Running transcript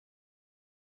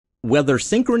Whether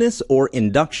synchronous or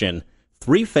induction,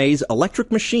 three-phase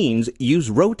electric machines use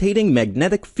rotating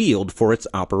magnetic field for its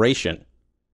operation.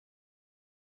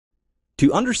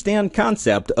 To understand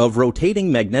concept of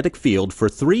rotating magnetic field for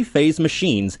three-phase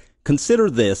machines, consider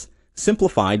this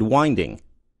simplified winding.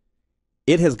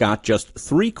 It has got just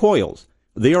 3 coils.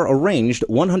 They are arranged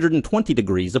 120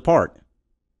 degrees apart.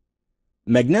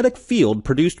 Magnetic field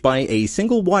produced by a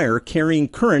single wire carrying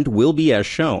current will be as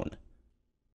shown.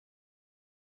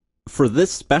 For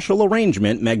this special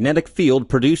arrangement, magnetic field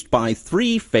produced by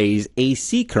three-phase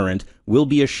AC current will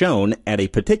be as shown at a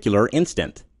particular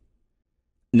instant.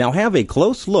 Now have a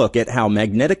close look at how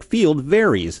magnetic field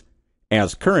varies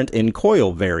as current in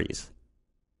coil varies.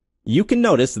 You can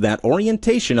notice that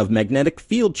orientation of magnetic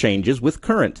field changes with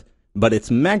current, but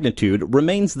its magnitude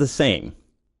remains the same.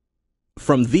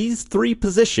 From these 3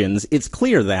 positions, it's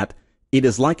clear that it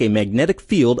is like a magnetic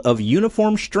field of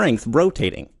uniform strength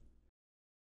rotating.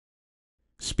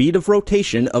 Speed of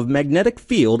rotation of magnetic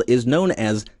field is known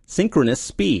as synchronous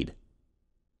speed.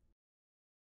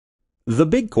 The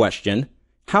big question: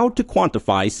 how to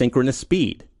quantify synchronous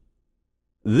speed?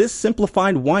 This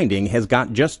simplified winding has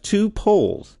got just 2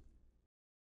 poles.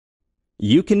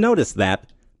 You can notice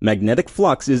that magnetic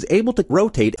flux is able to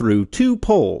rotate through 2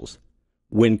 poles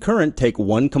when current take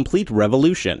 1 complete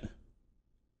revolution.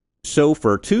 So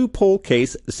for 2-pole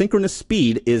case, synchronous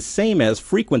speed is same as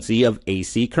frequency of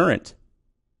AC current.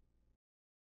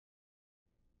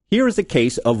 Here is a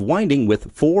case of winding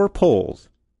with 4 poles.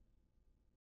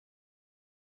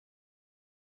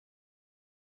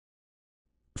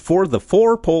 For the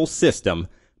 4-pole system,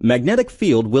 magnetic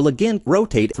field will again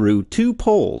rotate through 2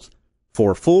 poles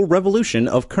for full revolution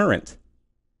of current.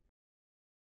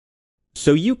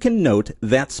 So you can note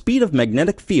that speed of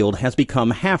magnetic field has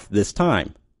become half this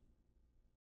time.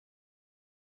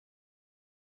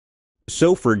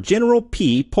 So for general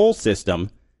p-pole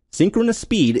system, synchronous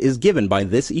speed is given by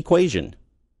this equation.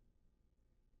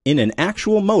 In an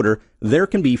actual motor, there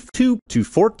can be 2 to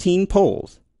 14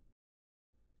 poles.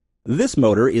 This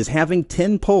motor is having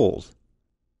 10 poles.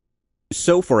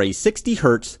 So for a 60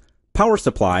 Hz power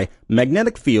supply,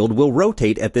 magnetic field will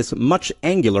rotate at this much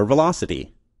angular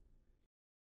velocity.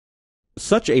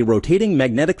 Such a rotating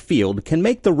magnetic field can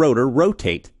make the rotor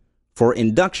rotate for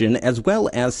induction as well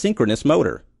as synchronous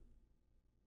motor.